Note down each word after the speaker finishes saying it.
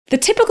The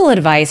typical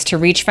advice to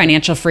reach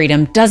financial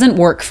freedom doesn't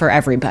work for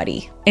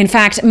everybody. In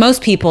fact,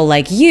 most people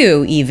like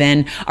you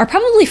even are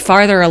probably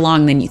farther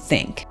along than you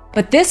think.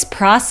 But this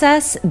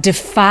process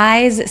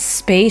defies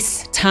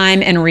space,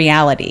 time, and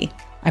reality.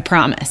 I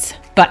promise.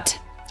 But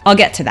I'll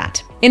get to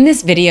that. In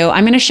this video,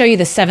 I'm going to show you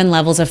the 7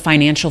 levels of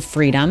financial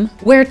freedom,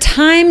 where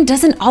time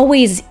doesn't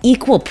always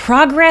equal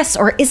progress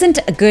or isn't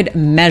a good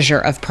measure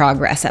of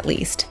progress at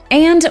least,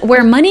 and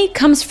where money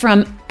comes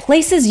from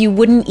places you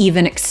wouldn't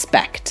even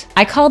expect.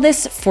 I call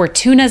this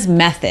Fortuna's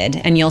method,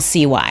 and you'll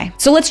see why.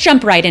 So let's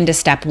jump right into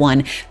step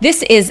 1.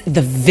 This is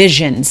the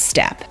vision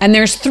step, and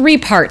there's 3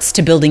 parts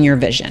to building your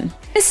vision.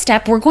 This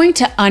step, we're going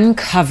to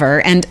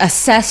uncover and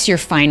assess your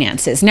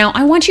finances. Now,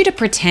 I want you to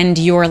pretend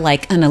you're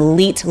like an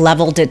elite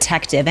level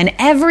detective, and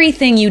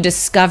everything you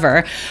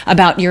discover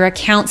about your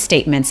account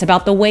statements,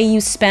 about the way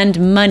you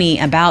spend money,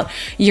 about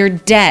your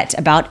debt,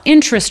 about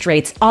interest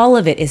rates, all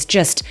of it is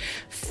just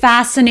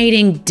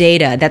fascinating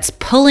data that's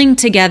pulling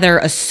together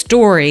a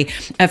story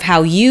of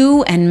how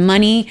you and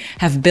money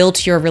have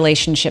built your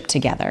relationship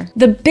together.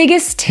 The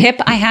biggest tip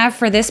I have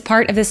for this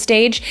part of the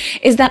stage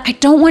is that I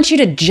don't want you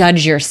to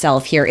judge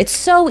yourself here. It's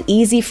so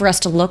easy for us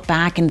to look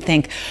back and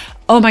think,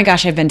 oh my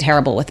gosh, I've been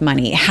terrible with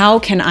money. How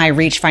can I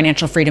reach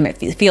financial freedom? It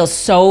feels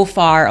so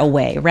far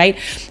away, right?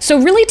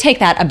 So really take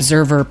that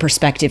observer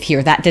perspective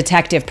here, that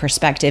detective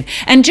perspective,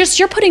 and just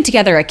you're putting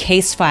together a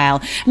case file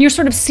and you're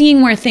sort of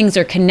seeing where things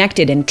are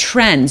connected and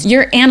trends.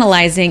 You're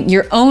analyzing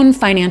your own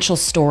financial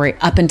story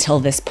up until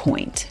this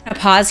point. Now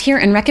pause here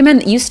and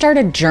recommend that you start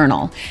a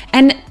journal.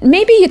 And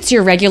maybe it's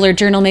your regular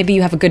journal, maybe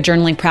you have a good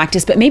journaling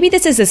practice, but maybe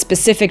this is a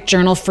specific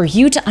journal for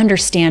you to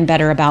understand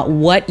better about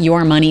what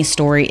your money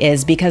story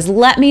is, because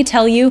let me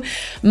tell you,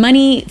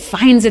 money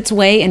finds its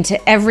way into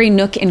every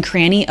nook and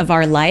cranny of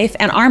our life,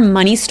 and our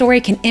money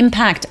story can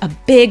impact a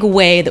big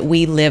way that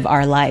we live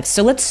our lives.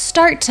 So let's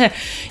start to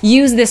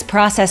use this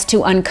process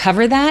to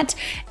uncover that.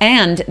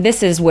 And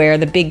this is where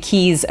the big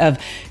keys of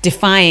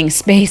defying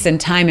space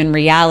and time and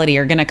reality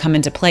are going to come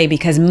into play,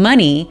 because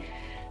money,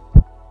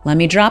 let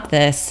me drop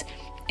this,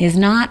 is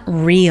not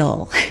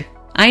real.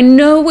 I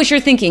know what you're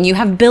thinking. You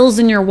have bills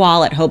in your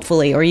wallet,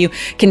 hopefully, or you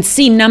can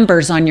see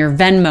numbers on your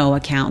Venmo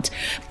account.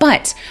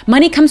 But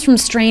money comes from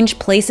strange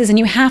places, and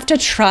you have to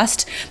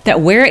trust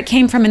that where it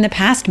came from in the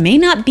past may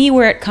not be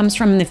where it comes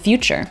from in the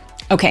future.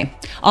 Okay,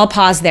 I'll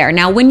pause there.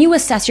 Now, when you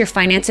assess your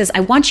finances, I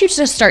want you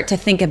to start to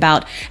think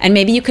about, and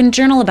maybe you can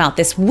journal about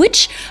this,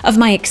 which of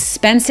my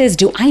expenses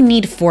do I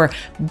need for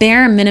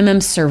bare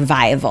minimum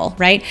survival,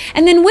 right?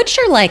 And then which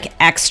are like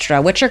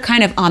extra, which are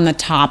kind of on the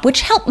top,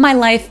 which help my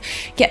life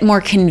get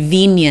more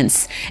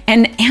convenience?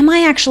 And am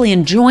I actually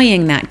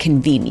enjoying that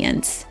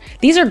convenience?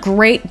 These are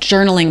great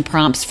journaling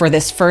prompts for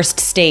this first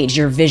stage,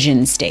 your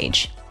vision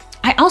stage.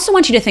 I also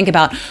want you to think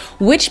about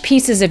which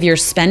pieces of your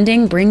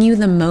spending bring you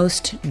the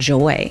most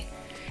joy.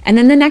 And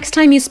then the next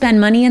time you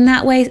spend money in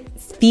that way,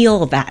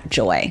 feel that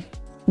joy.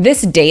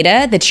 This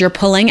data that you're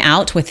pulling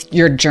out with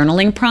your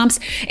journaling prompts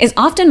is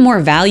often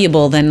more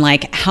valuable than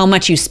like how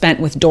much you spent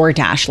with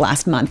DoorDash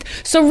last month.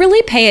 So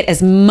really pay it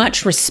as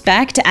much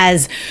respect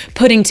as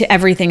putting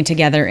everything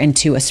together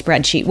into a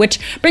spreadsheet, which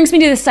brings me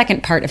to the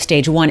second part of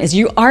stage 1 is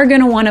you are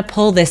going to want to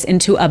pull this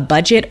into a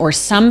budget or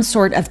some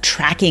sort of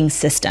tracking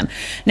system.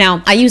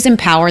 Now, I use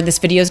Empower. This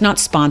video is not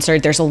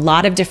sponsored. There's a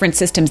lot of different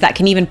systems that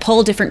can even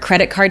pull different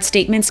credit card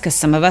statements, because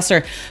some of us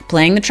are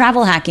playing the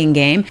travel hacking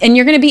game, and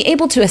you're going to be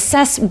able to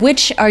assess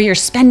which are your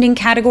spending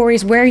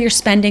categories, where you're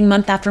spending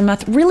month after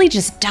month. Really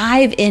just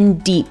dive in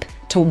deep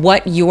to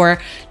what you're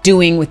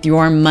doing with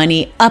your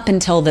money up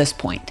until this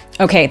point.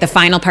 Okay, the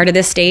final part of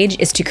this stage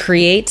is to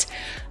create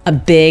a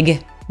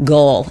big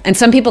goal. And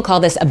some people call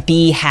this a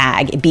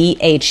BHAG,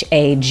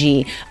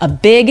 B-H-A-G, a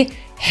big,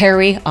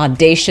 hairy,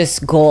 audacious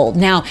goal.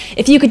 Now,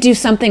 if you could do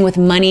something with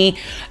money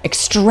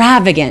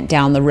extravagant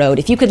down the road,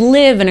 if you could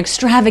live an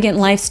extravagant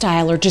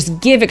lifestyle or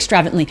just give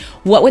extravagantly,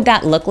 what would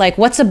that look like?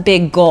 What's a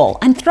big goal?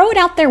 And throw it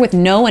out there with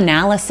no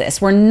analysis.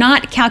 We're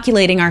not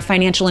calculating our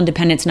financial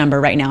independence number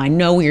right now. I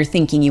know you're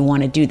thinking you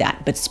want to do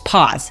that, but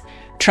pause.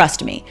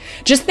 Trust me.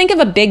 Just think of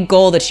a big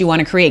goal that you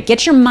want to create.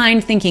 Get your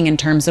mind thinking in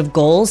terms of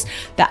goals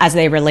that as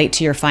they relate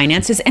to your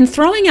finances, and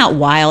throwing out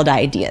wild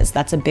ideas.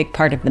 That's a big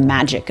part of the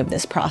magic of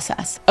this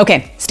process.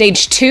 Okay,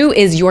 stage 2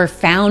 is your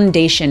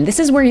foundation. This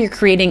is where you're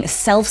creating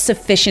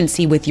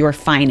self-sufficiency with your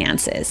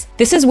finances.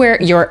 This is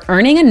where you're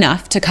earning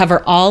enough to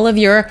cover all of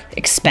your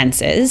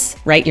expenses,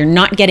 right? You're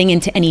not getting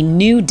into any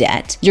new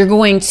debt. You're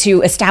going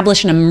to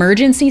establish an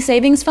emergency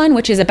savings fund,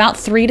 which is about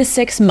 3 to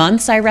 6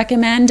 months, I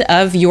recommend,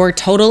 of your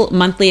total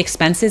monthly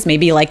expenses,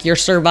 maybe like your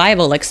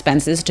survival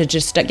expenses to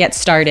just get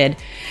started.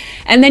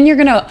 And then you're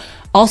going to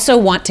also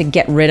want to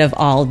get rid of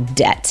all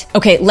debt.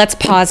 Okay, let's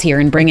pause here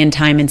and bring in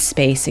time and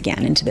space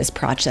again into this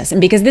process. And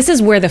because this is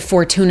where the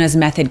Fortuna's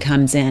method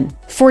comes in.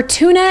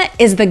 Fortuna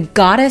is the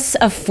goddess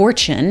of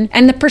fortune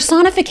and the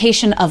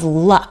personification of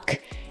luck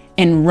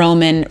in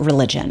Roman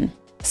religion.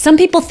 Some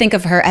people think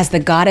of her as the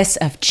goddess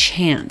of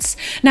chance.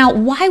 Now,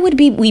 why would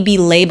we be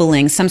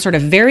labeling some sort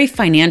of very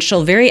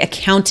financial, very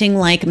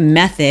accounting-like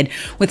method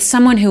with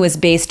someone who is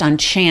based on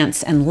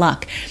chance and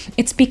luck?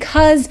 It's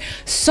because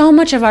so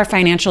much of our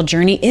financial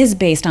journey is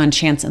based on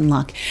chance and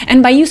luck.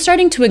 And by you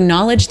starting to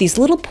acknowledge these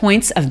little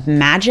points of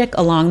magic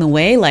along the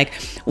way, like,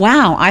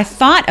 wow, I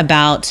thought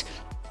about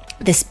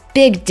this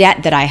big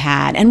debt that I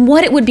had and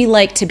what it would be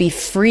like to be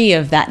free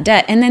of that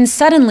debt. And then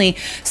suddenly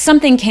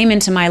something came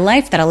into my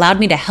life that allowed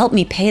me to help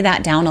me pay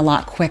that down a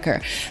lot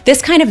quicker.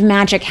 This kind of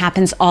magic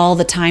happens all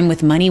the time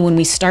with money when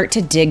we start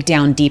to dig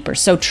down deeper.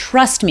 So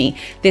trust me,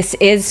 this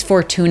is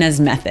Fortuna's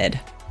method.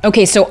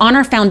 Okay, so on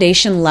our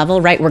foundation level,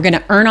 right, we're going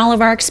to earn all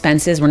of our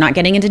expenses. We're not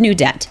getting into new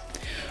debt.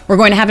 We're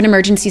going to have an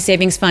emergency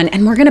savings fund,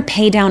 and we're going to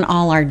pay down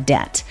all our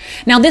debt.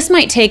 Now, this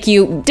might take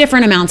you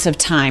different amounts of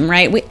time,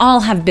 right? We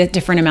all have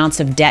different amounts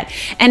of debt,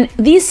 and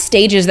these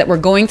stages that we're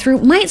going through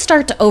might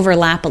start to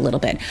overlap a little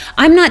bit.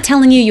 I'm not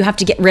telling you have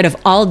to get rid of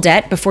all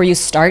debt before you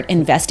start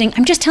investing.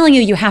 I'm just telling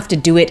you have to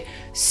do it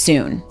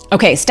soon.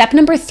 Okay, step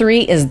number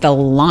 3 is the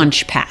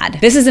launch pad.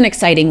 This is an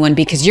exciting one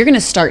because you're going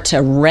to start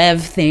to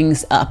rev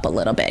things up a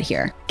little bit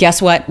here.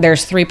 Guess what?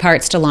 There's 3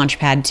 parts to launch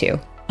pad 2.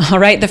 All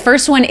right, the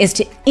first one is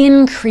to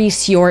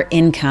increase your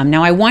income.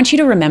 Now, I want you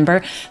to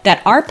remember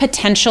that our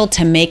potential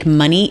to make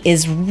money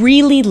is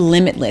really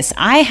limitless.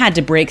 I had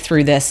to break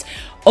through this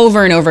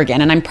over and over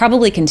again, and I'm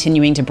probably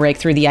continuing to break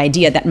through the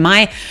idea that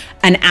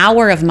an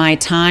hour of my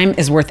time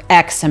is worth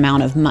X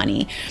amount of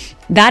money.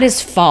 That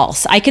is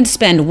false. I can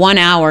spend 1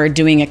 hour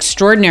doing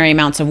extraordinary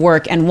amounts of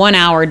work and 1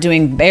 hour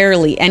doing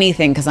barely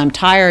anything because I'm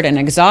tired and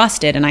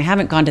exhausted and I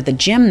haven't gone to the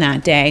gym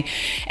that day.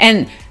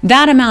 And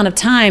that amount of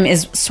time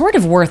is sort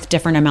of worth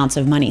different amounts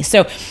of money.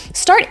 So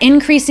start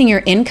increasing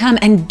your income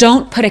and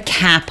don't put a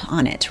cap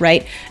on it,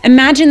 right?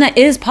 Imagine that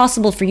it is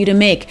possible for you to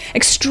make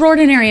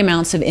extraordinary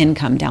amounts of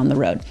income down the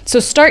road. So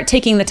start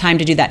taking the time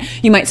to do that.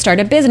 You might start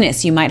a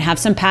business. You might have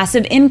some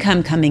passive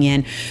income coming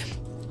in.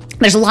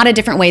 There's a lot of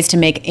different ways to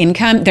make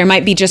income. There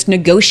might be just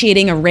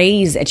negotiating a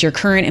raise at your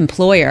current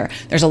employer.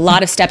 There's a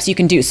lot of steps you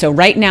can do. So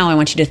right now, I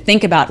want you to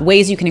think about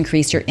ways you can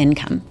increase your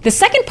income. The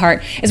second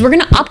part is we're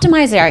going to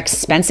optimize our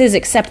expenses,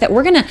 except that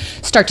we're going to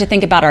start to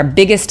think about our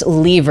biggest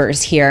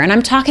levers here. And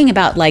I'm talking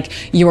about like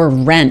your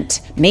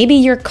rent, maybe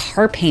your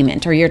car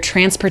payment or your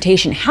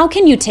transportation. How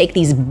can you take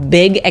these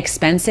big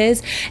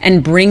expenses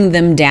and bring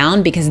them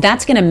down? Because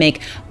that's going to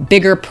make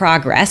bigger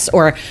progress,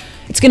 or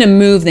it's going to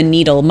move the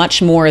needle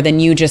much more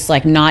than you just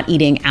like not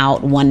eating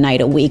out one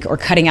night a week or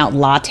cutting out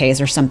lattes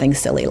or something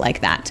silly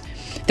like that.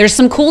 There's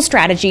some cool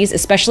strategies,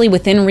 especially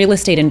within real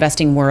estate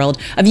investing world,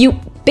 of you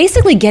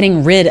basically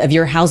getting rid of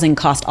your housing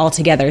cost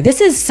altogether.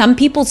 This is some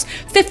people's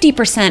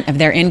 50% of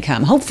their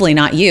income. Hopefully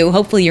not you.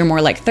 Hopefully you're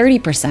more like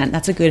 30%.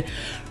 That's a good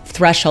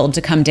threshold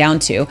to come down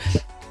to.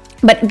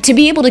 But to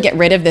be able to get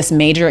rid of this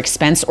major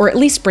expense, or at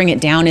least bring it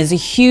down, is a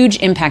huge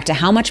impact to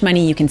how much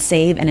money you can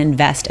save and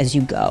invest as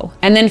you go.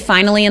 And then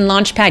finally in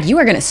Launchpad, you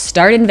are going to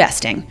start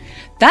investing.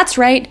 That's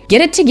right,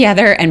 get it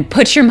together and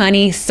put your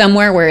money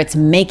somewhere where it's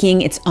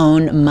making its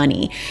own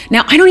money.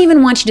 Now, I don't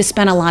even want you to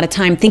spend a lot of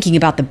time thinking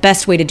about the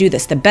best way to do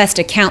this, the best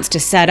accounts to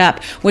set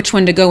up, which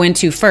one to go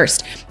into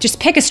first. Just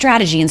pick a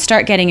strategy and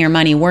start getting your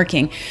money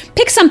working.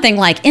 Pick something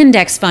like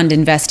index fund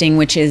investing,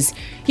 which is,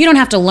 you don't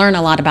have to learn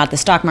a lot about the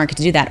stock market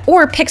to do that.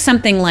 Or pick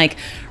something like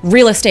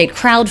real estate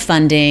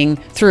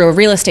crowdfunding through a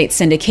real estate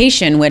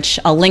syndication, which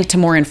I'll link to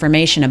more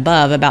information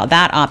above about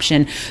that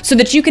option, so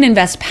that you can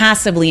invest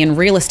passively in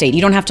real estate.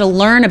 You don't have to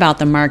learn about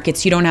the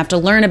markets. You don't have to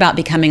learn about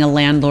becoming a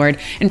landlord.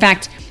 In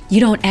fact,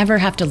 you don't ever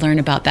have to learn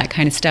about that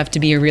kind of stuff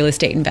to be a real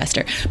estate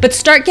investor. But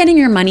start getting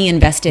your money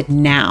invested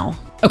now.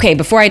 Okay,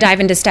 before I dive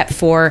into step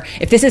 4,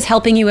 if this is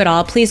helping you at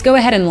all, please go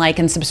ahead and like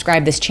and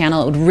subscribe this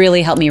channel. It would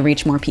really help me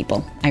reach more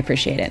people. I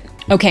appreciate it.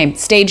 Okay,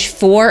 stage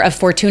 4 of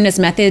Fortuna's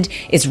method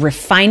is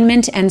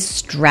refinement and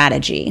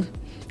strategy.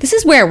 This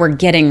is where we're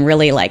getting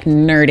really like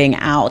nerding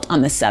out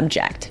on the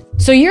subject.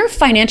 So your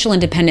financial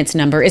independence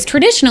number is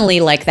traditionally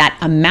like that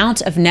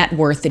amount of net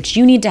worth that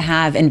you need to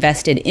have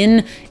invested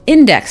in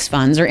index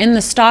funds or in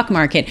the stock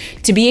market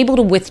to be able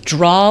to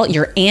withdraw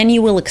your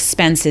annual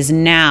expenses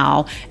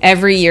now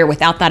every year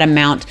without that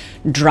amount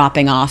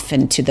dropping off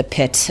into the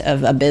pit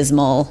of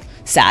abysmal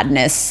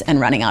sadness and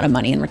running out of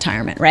money in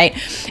retirement, right?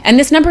 And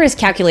this number is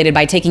calculated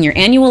by taking your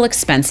annual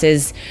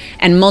expenses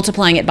and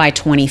multiplying it by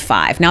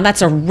 25. Now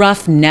that's a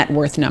rough net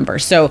worth number.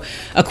 So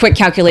a quick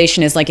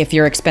calculation is like if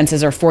your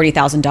expenses are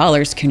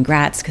 $40,000,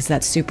 congrats, because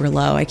that's super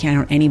low. I can't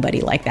earn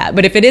anybody like that.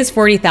 But if it is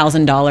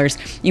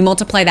 $40,000, you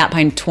multiply that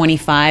by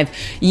 25,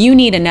 you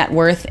need a net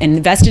worth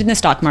invested in the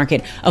stock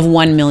market of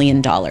 $1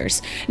 million.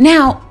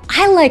 Now,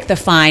 I like the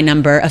FI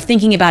number of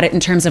thinking about it in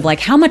terms of like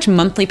how much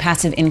monthly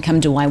passive income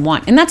do I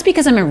want? And that's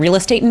because I'm a real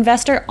estate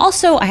investor.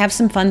 Also, I have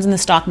some funds in the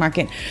stock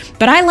market,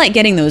 but I like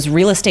getting those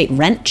real estate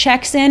rent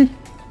checks in.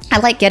 I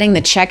like getting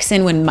the checks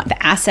in when the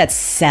assets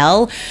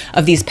sell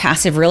of these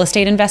passive real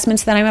estate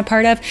investments that I'm a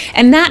part of.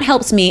 And that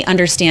helps me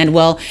understand,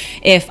 well,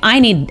 if I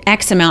need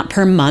X amount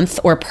per month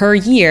or per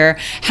year,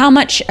 how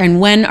much and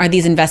when are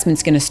these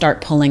investments going to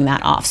start pulling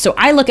that off? So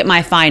I look at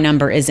my FI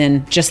number as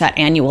in just that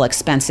annual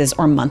expenses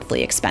or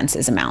monthly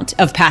expenses amount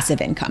of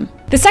passive income.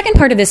 The second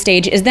part of this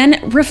stage is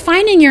then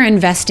refining your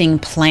investing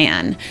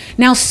plan.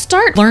 Now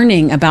start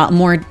learning about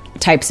more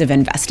types of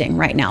investing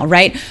right now,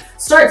 right?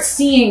 Start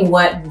seeing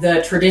what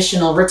the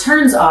traditional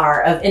returns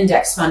are of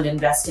index fund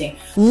investing.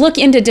 Look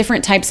into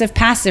different types of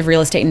passive real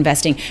estate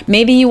investing.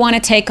 Maybe you want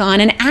to take on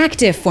an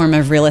active form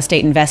of real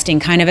estate investing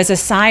kind of as a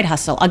side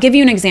hustle. I'll give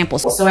you an example.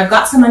 So I've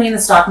got some money in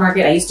the stock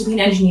market. I used to be an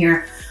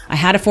engineer. I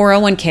had a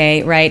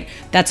 401k, right?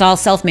 That's all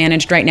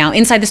self-managed right now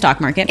inside the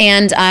stock market.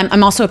 And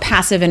I'm also a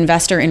passive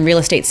investor in real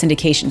estate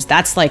syndications.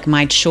 That's like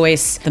my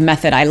choice, the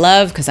method I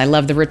love because I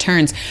love the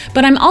returns.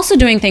 But I'm also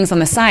doing things on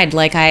the side,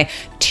 like I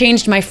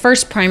changed my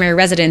first primary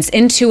residence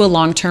into a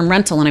long-term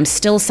rental and I'm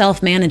still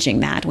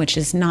self-managing that, which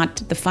is not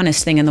the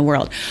funnest thing in the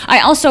world. I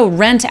also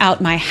rent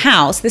out my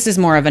house. This is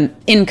more of an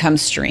income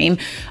stream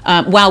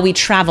while we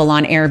travel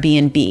on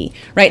Airbnb,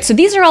 right? So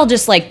these are all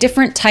just like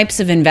different types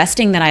of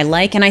investing that I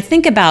like. And I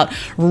think about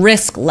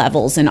risk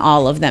levels in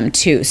all of them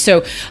too.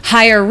 So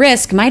higher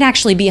risk might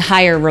actually be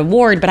higher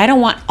reward, but I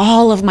don't want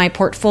all of my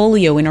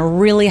portfolio in a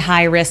really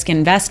high risk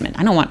investment.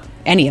 I don't want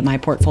any of my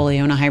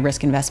portfolio in a high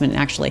risk investment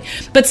actually.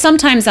 But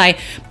sometimes I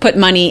put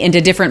money into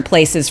different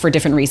places for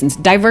different reasons.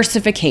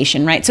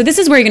 Diversification, right? So this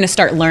is where you're going to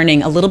start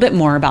learning a little bit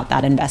more about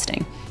that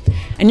investing.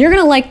 And you're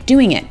going to like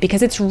doing it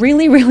because it's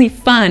really, really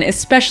fun,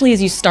 especially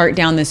as you start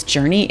down this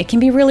journey. It can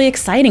be really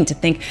exciting to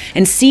think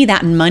and see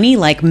that money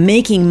like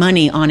making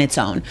money on its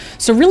own.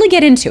 So really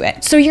get into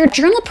it. So your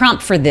journal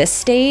prompt for this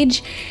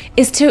stage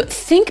is to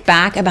think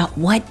back about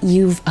what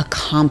you've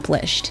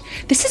accomplished.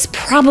 This is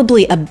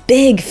probably a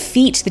big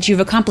feat that you've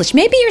accomplished.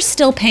 Maybe you're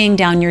still paying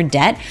down your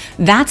debt.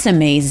 That's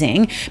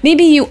amazing.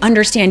 Maybe you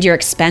understand your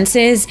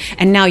expenses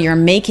and now you're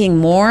making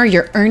more,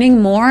 you're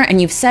earning more, and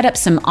you've set up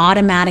some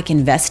automatic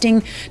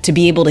investing to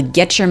be able to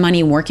get your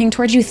money working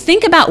towards you.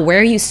 Think about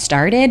where you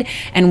started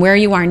and where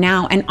you are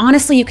now. And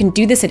honestly, you can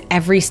do this at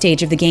every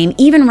stage of the game,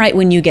 even right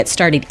when you get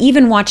started,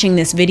 even watching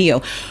this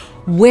video.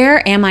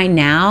 Where am I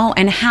now?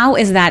 And how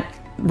is that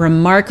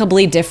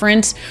remarkably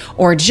different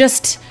or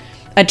just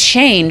a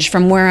change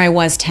from where I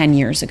was 10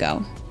 years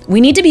ago? We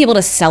need to be able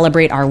to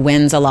celebrate our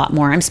wins a lot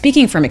more. I'm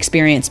speaking from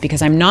experience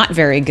because I'm not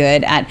very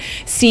good at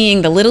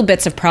seeing the little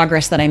bits of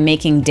progress that I'm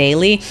making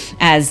daily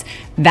as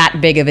that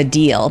big of a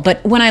deal.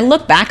 But when I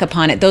look back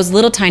upon it, those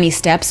little tiny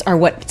steps are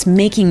what's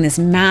making this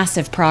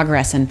massive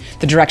progress in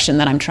the direction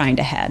that I'm trying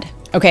to head.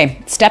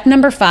 Okay, step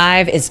number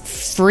 5 is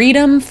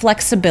freedom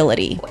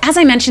flexibility. As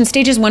I mentioned,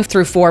 stages 1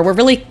 through 4 were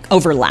really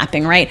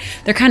overlapping, right?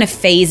 They're kind of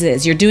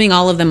phases. You're doing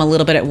all of them a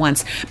little bit at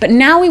once. But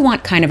now we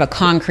want kind of a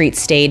concrete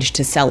stage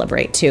to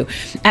celebrate too.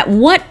 At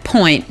what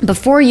point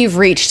before you've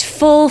reached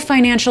full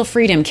financial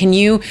freedom can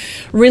you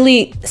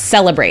really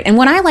celebrate? And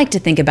what I like to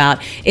think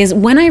about is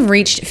when I've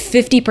reached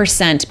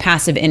 50%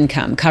 passive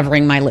income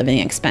covering my living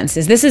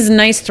expenses. This is a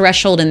nice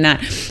threshold in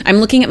that I'm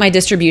looking at my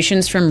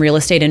distributions from real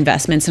estate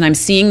investments and I'm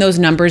seeing those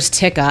numbers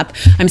tick up.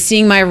 I'm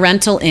seeing my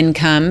rental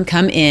income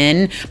come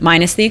in,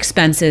 minus the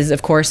expenses,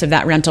 of course, of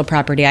that rental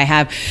property I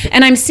have.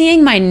 And I'm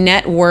seeing my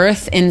net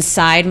worth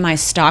inside my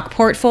stock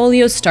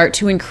portfolio start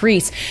to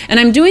increase.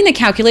 And I'm doing the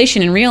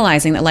calculation and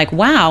realizing that like,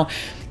 wow,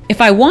 if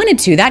I wanted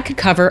to, that could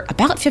cover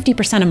about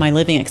 50% of my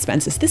living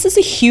expenses. This is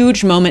a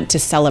huge moment to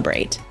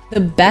celebrate. The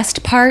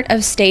best part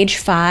of stage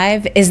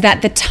 5 is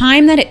that the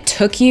time that it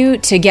took you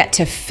to get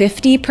to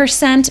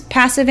 50%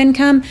 passive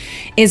income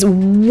is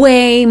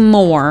way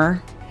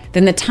more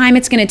than the time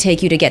it's going to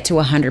take you to get to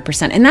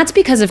 100%. And that's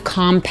because of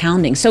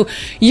compounding. So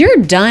you're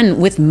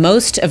done with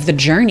most of the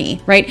journey,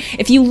 right?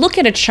 If you look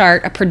at a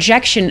chart, a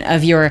projection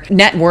of your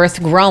net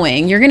worth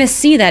growing, you're going to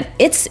see that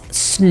it's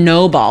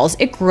snowballs.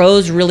 It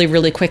grows really,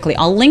 really quickly.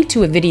 I'll link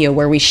to a video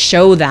where we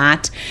show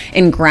that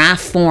in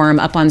graph form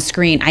up on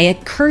screen. I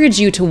encourage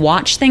you to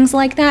watch things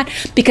like that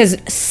because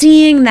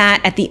seeing that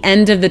at the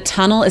end of the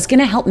tunnel is going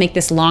to help make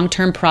this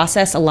long-term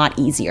process a lot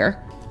easier.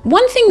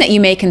 One thing that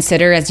you may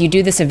consider as you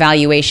do this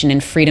evaluation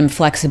and freedom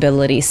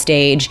flexibility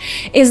stage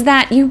is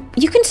that you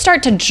can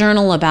start to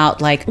journal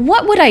about like,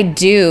 what would I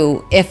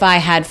do if I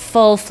had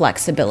full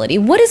flexibility?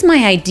 What is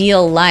my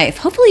ideal life?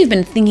 Hopefully you've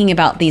been thinking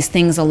about these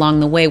things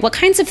along the way. What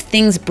kinds of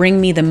things bring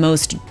me the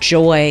most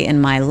joy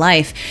in my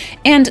life?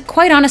 And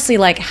quite honestly,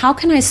 like, how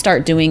can I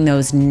start doing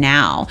those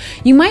now?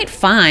 You might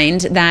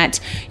find that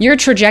your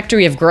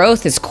trajectory of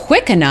growth is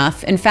quick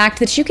enough, in fact,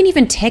 that you can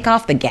even take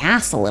off the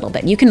gas a little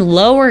bit. You can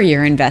lower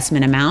your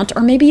investment amount,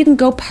 or maybe you can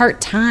go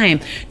part-time,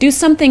 do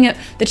something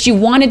that you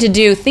wanted to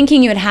do,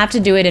 thinking you would have to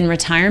do it in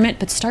retirement,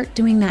 but start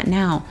doing that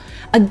now.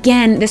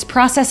 Again, this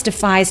process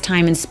defies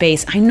time and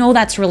space. I know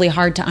that's really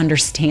hard to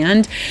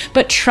understand,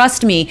 but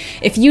trust me,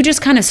 if you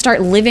just kind of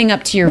start living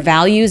up to your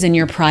values and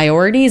your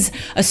priorities,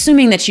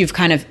 assuming that you've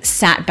kind of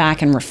sat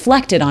back and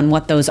reflected on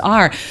what those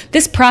are,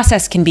 this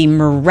process can be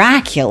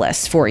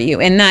miraculous for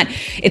you in that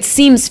it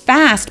seems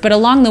fast, but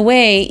along the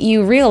way,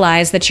 you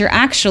realize that you're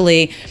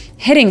actually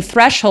hitting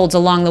thresholds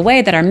along the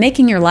way that are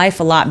making your life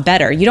a lot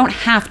better. You don't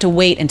have to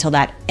wait until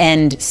that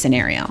end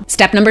scenario.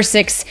 Step number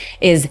 6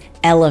 is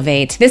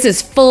elevate. This is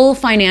full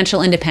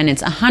financial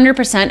independence.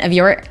 100% of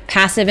your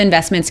passive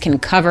investments can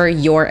cover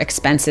your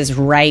expenses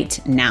right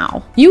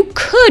now. You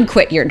could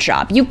quit your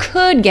job. You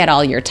could get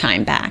all your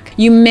time back.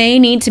 You may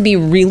need to be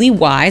really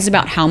wise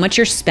about how much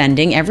you're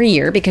spending every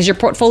year because your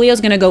portfolio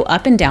is going to go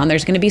up and down.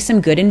 There's going to be some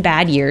good and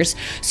bad years.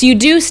 So you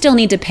do still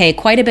need to pay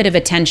quite a bit of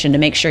attention to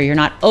make sure you're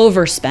not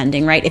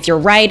overspending, right? If you're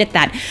right at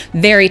that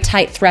very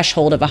tight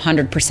threshold of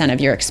 100%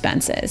 of your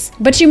expenses.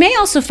 But you may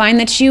also find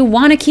that you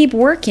want to keep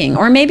working,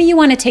 or maybe you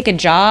want to take a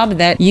job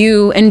that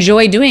you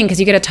enjoy doing because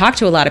you get to talk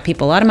to a lot of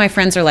people. A lot of my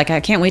friends are like, I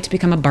can't wait to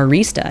become a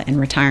barista in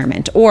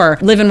retirement, or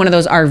live in one of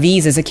those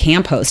RVs as a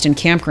camp host in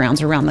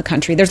campgrounds around the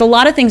country. There's a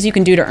lot of things you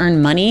can do to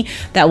earn money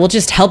that will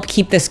just help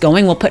keep this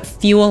going. Will put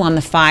fuel on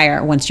the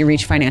fire once you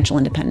reach financial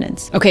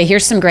independence. Okay,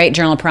 here's some great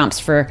journal prompts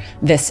for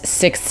this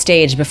 6th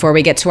stage before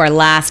we get to our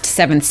last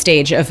 7th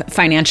stage of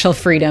financial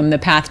freedom, the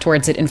path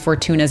towards it in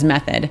Fortuna's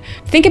method.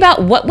 Think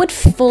about, what would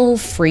full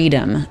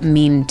freedom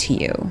mean to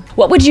you?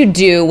 What would you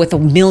do with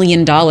 $1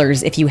 million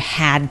if you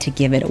had to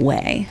give it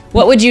away?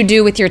 What would you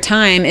do with your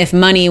time if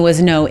money was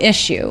no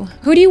issue?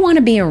 Who do you want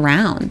to be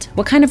around?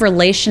 What kind of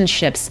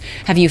relationships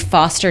have you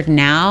fostered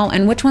now,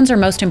 and which ones are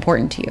most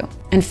important to you?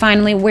 And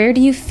finally, where do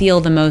you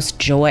feel the most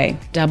joy?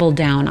 Double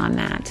down on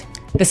that.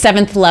 The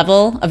 7th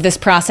level of this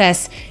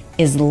process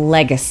is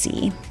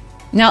legacy.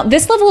 Now,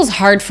 this level is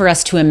hard for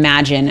us to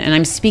imagine, and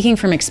I'm speaking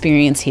from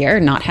experience here,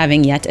 not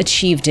having yet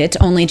achieved it,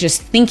 only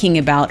just thinking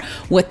about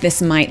what this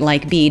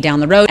might be down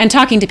the road and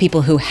talking to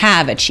people who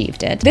have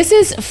achieved it. This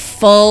is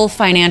full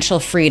financial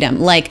freedom,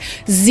 like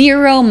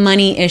zero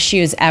money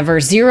issues ever,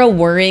 zero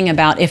worrying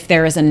about if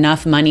there is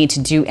enough money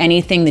to do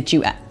anything that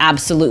you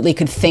absolutely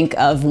could think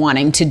of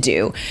wanting to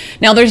do.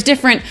 Now, there's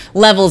different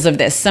levels of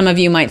this. Some of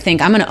you might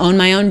think, I'm going to own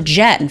my own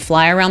jet and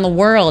fly around the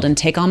world and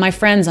take all my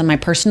friends on my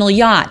personal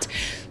yacht.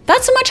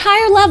 That's a much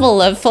higher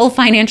level of full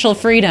financial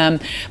freedom.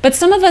 But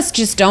some of us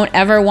just don't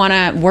ever want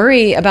to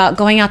worry about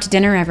going out to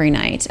dinner every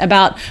night,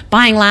 about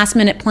buying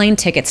last-minute plane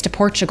tickets to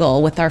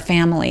Portugal with our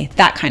family,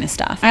 that kind of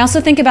stuff. I also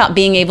think about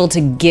being able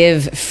to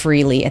give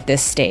freely at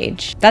this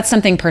stage. That's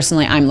something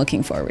personally I'm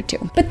looking forward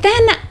to. But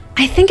then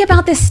I think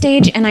about this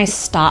stage and I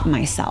stop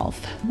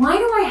myself. Why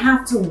do I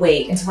have to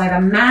wait until I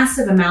have a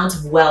massive amount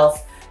of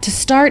wealth to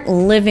start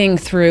living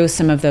through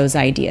some of those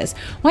ideas?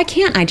 Why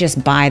can't I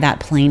just buy that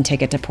plane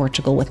ticket to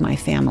Portugal with my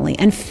family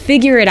and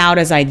figure it out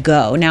as I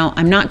go? Now,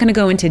 I'm not going to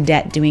go into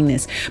debt doing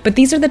this, but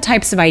these are the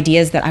types of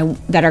ideas that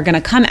are going to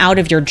come out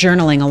of your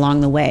journaling along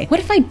the way. What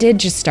if I did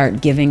just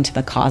start giving to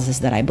the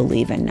causes that I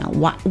believe in now?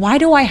 Why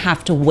do I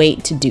have to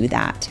wait to do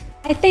that?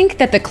 I think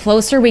that the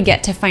closer we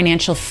get to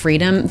financial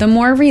freedom, the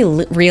more we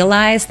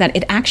realize that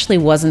it actually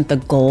wasn't the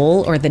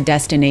goal or the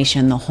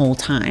destination the whole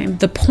time.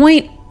 The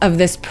point of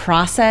this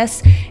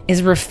process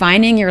is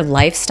refining your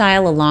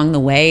lifestyle along the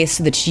way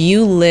so that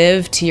you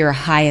live to your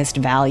highest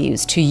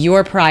values, to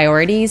your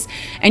priorities,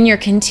 and you're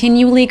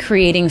continually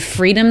creating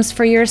freedoms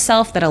for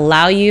yourself that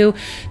allow you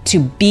to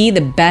be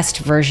the best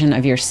version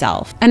of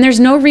yourself. And there's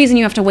no reason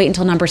you have to wait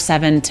until number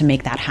 7 to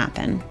make that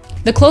happen.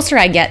 The closer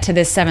I get to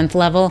this 7th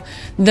level,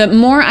 the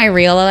more I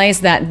realize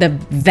that the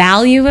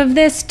value of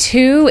this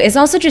too is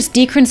also just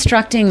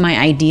deconstructing my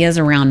ideas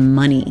around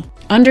money.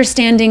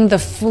 Understanding the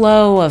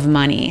flow of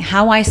money,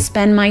 how I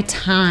spend my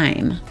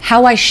time,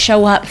 how I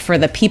show up for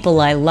the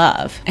people I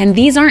love. And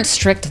these aren't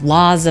strict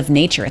laws of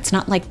nature. It's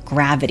not like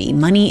gravity.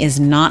 Money is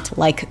not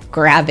like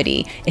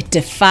gravity. It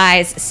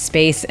defies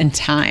space and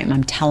time.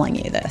 I'm telling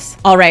you this.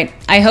 All right,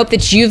 I hope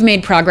that you've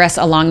made progress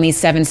along these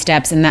 7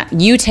 steps and that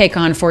you take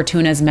on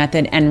Fortuna's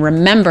method and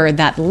remember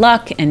that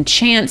luck and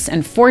chance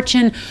and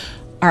fortune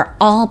are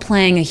all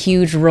playing a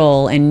huge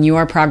role in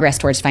your progress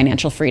towards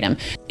financial freedom.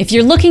 If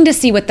you're looking to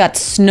see what that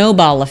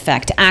snowball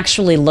effect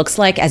actually looks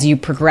like as you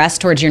progress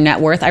towards your net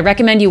worth, I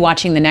recommend you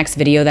watching the next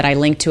video that I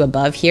linked to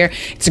above here.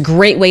 It's a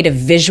great way to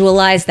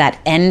visualize that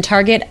end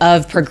target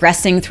of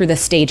progressing through the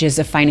stages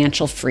of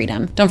financial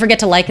freedom. Don't forget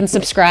to like and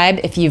subscribe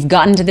if you've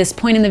gotten to this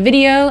point in the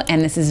video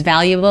and this is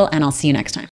valuable, and I'll see you next time.